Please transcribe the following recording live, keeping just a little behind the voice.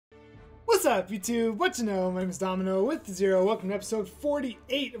What's up, YouTube? What you know? My name is Domino with Zero. Welcome to episode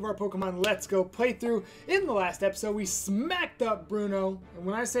 48 of our Pokemon Let's Go playthrough. In the last episode, we smacked up Bruno. And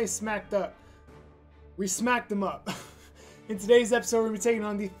when I say smacked up, we smacked him up. In today's episode, we're going to be taking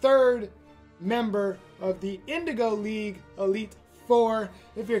on the third member of the Indigo League Elite Four.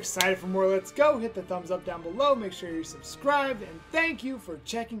 If you're excited for more Let's Go, hit the thumbs up down below. Make sure you're subscribed. And thank you for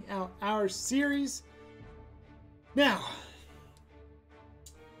checking out our series. Now,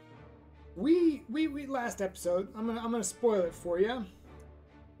 we last episode, I'm gonna spoil it for you.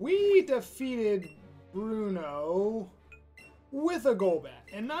 We defeated Bruno with a Golbat,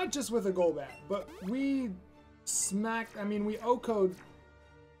 and not just with a Golbat, but we smacked. I mean, we OHKO'd.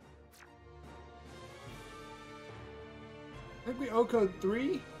 I think we OHKO'd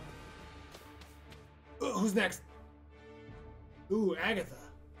 3. Ooh, who's next? Ooh, Agatha.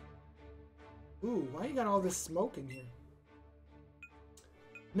 Ooh, why you got all this smoke in here?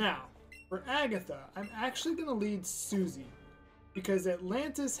 Now, for Agatha, I'm actually going to lead Susie. Because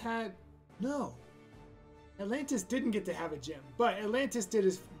Atlantis had... No. Atlantis didn't get to have a gym. But Atlantis did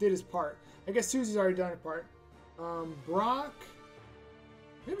his part. I guess Susie's already done her part. Brock...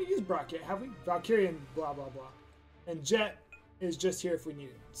 We haven't used Brock yet, have we? Valkyrie and blah, blah, blah. And Jet is just here if we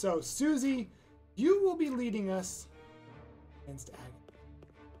need it. So, Susie, you will be leading us against Agatha.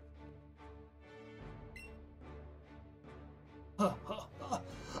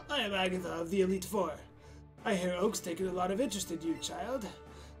 I am Agatha of the Elite Four. I hear Oak's taken a lot of interest in you, child.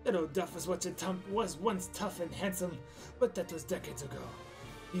 That old Duff was once tough and handsome, but that was decades ago.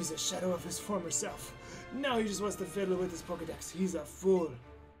 He's a shadow of his former self. Now he just wants to fiddle with his Pokedex. He's a fool.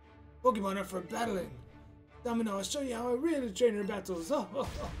 Pokemon are for battling. Domino, I'll show you how a real trainer battles. Oh.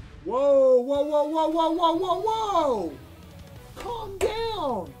 Whoa, whoa, whoa, whoa, whoa, whoa, whoa, whoa! Calm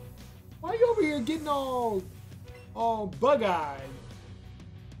down! Why are you over here getting all bug-eyed?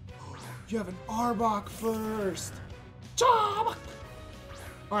 You have an Arbok first. Chomp!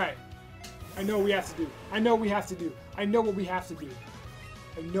 Alright. I know what we have to do. I know what we have to do. I know what we have to do.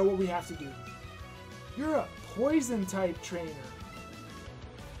 I know what we have to do. You're a poison type trainer.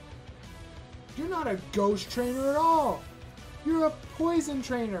 You're not a ghost trainer at all. You're a poison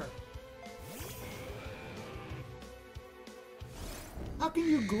trainer. How can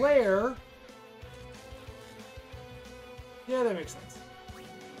you glare? Yeah, that makes sense.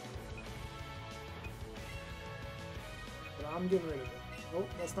 But I'm getting rid of it. Nope,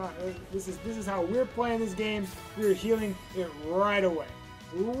 that's not. This is how we're playing this game. We're healing it right away.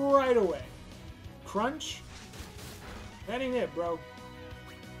 Right away. Crunch? That ain't it, bro.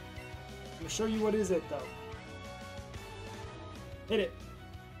 I'm gonna show you what is it, though. Hit it.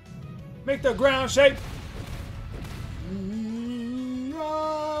 Make the ground shake. No.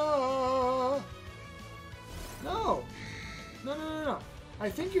 No. I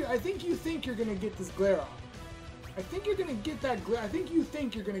think you think you're gonna get this glare off. I think you're gonna get that glare. I think you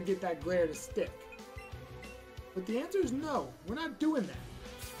think you're gonna get that glare to stick. But the answer is no. We're not doing that.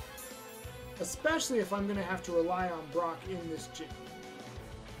 Especially if I'm gonna have to rely on Brock in this gym.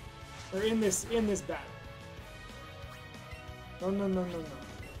 Or in this battle. No.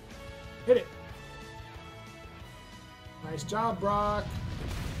 Hit it. Nice job, Brock.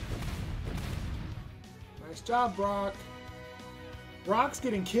 Nice job, Brock. Brock's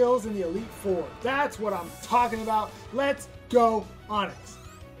getting kills in the Elite Four. That's what I'm talking about. Let's go, Onix.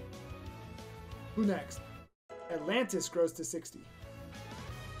 Who next? Atlantis grows to 60.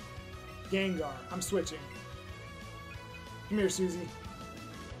 Gengar. I'm switching. Come here, Susie.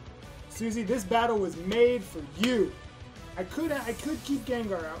 Susie, this battle was made for you. I could keep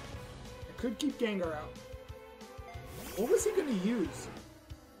Gengar out. What was he gonna use?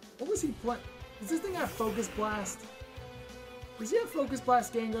 What was he playing? Does this thing have Focus Blast? Does he have Focus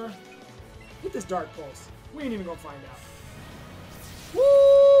Blast, Gengar? Hit this Dark Pulse. We ain't even gonna find out. Woo!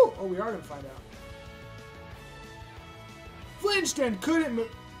 Oh, we are gonna find out. Flinched and couldn't move.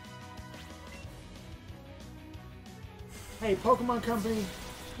 Hey, Pokemon Company,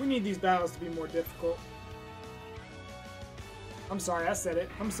 we need these battles to be more difficult. I'm sorry, I said it.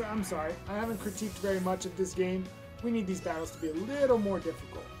 I'm sorry. I haven't critiqued very much of this game. We need these battles to be a little more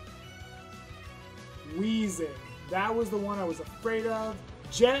difficult. Weezing. That was the one I was afraid of.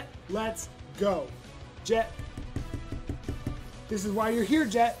 Jet, let's go. Jet. This is why you're here,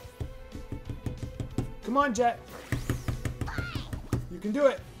 Jet. Come on, Jet. You can do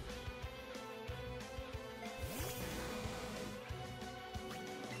it.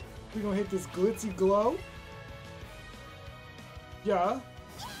 We're gonna hit this glitzy glow. Yeah.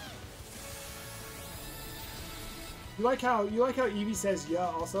 You like how Eevee says yeah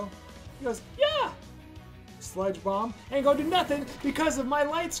also? He goes, yeah! Sludge Bomb and go do nothing because of my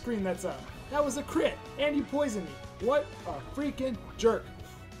light screen that's up. That was a crit, and you poisoned me. What a freaking jerk.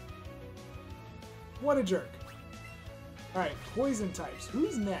 What a jerk. Alright, poison types.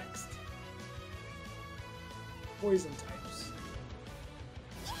 Who's next? Poison types.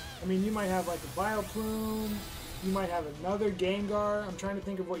 I mean, you might have like a Bioplume. You might have another Gengar. I'm trying to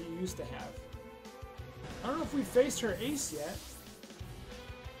think of what you used to have. I don't know if we faced her ace yet.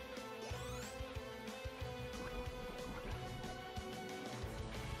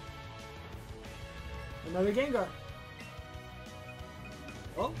 Another Gengar.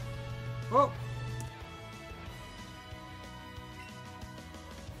 Oh. Oh.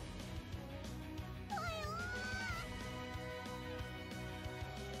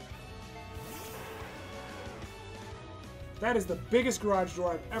 That is the biggest garage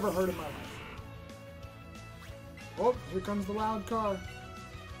door I've ever heard in my life. Oh, here comes the loud car.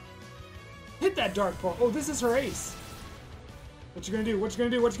 Hit that Dark Pulse. Oh, this is her ace. What you gonna do? What you gonna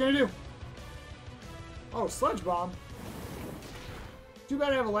do? What you gonna do? Oh, Sludge Bomb. Too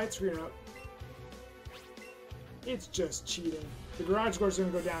bad I have a light screen up. It's just cheating. The garage door's gonna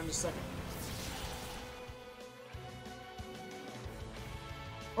go down in just a second.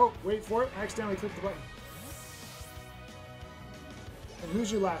 Oh, wait for it. I accidentally clicked the button. And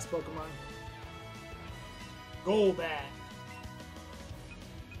who's your last Pokemon? Golbat.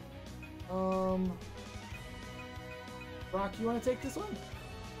 Brock, you want to take this one?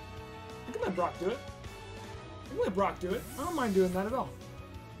 I can let Brock do it. I can let Brock do it. I don't mind doing that at all.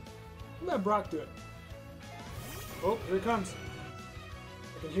 I can let Brock do it. Oh, here it comes.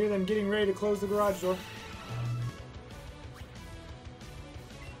 I can hear them getting ready to close the garage door.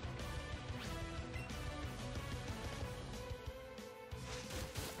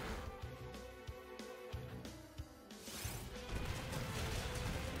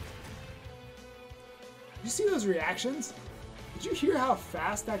 Did you see those reactions? Did you hear how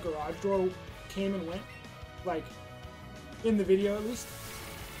fast that garage door came and went? Like, in the video at least?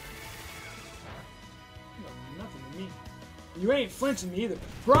 No, nothing to me. You ain't flinching me either.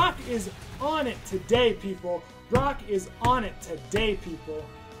 Brock is on it today, people. Brock is on it today, people.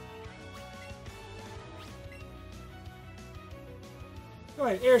 Go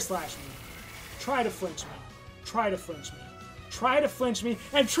ahead, air slash me. Try to flinch me. Try to flinch me. Try to flinch me,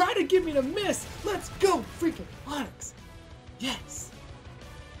 and try to give me the miss! Let's go, freaking Onix! Yes!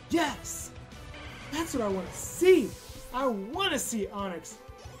 Yes! That's what I want to see! I want to see Onix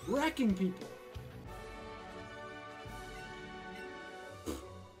wrecking people!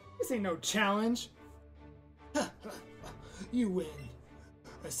 This ain't no challenge! You win.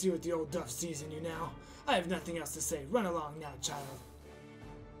 I see what the old Duff sees in you now. I have nothing else to say. Run along now, child.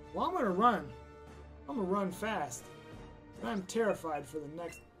 Well, I'm gonna run. I'm gonna run fast. I'm terrified for the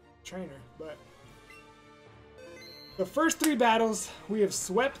next trainer, but the first 3 battles we have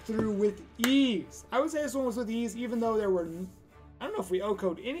swept through with ease. I would say this one was with ease, even though there were, I don't know if we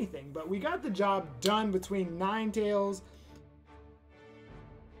O-code anything, but we got the job done between Ninetales,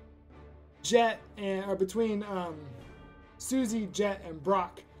 Jet, or between Susie, Jet, and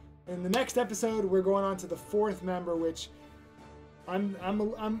Brock. In the next episode, we're going on to the 4th member, which I'm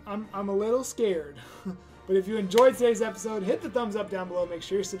a little scared. But if you enjoyed today's episode, hit the thumbs up down below. Make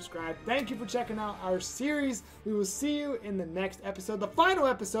sure you're subscribed. Thank you for checking out our series. We will see you in the next episode, the final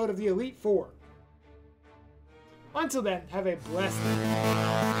episode of the Elite Four. Until then, have a blessed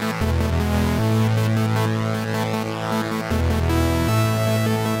day.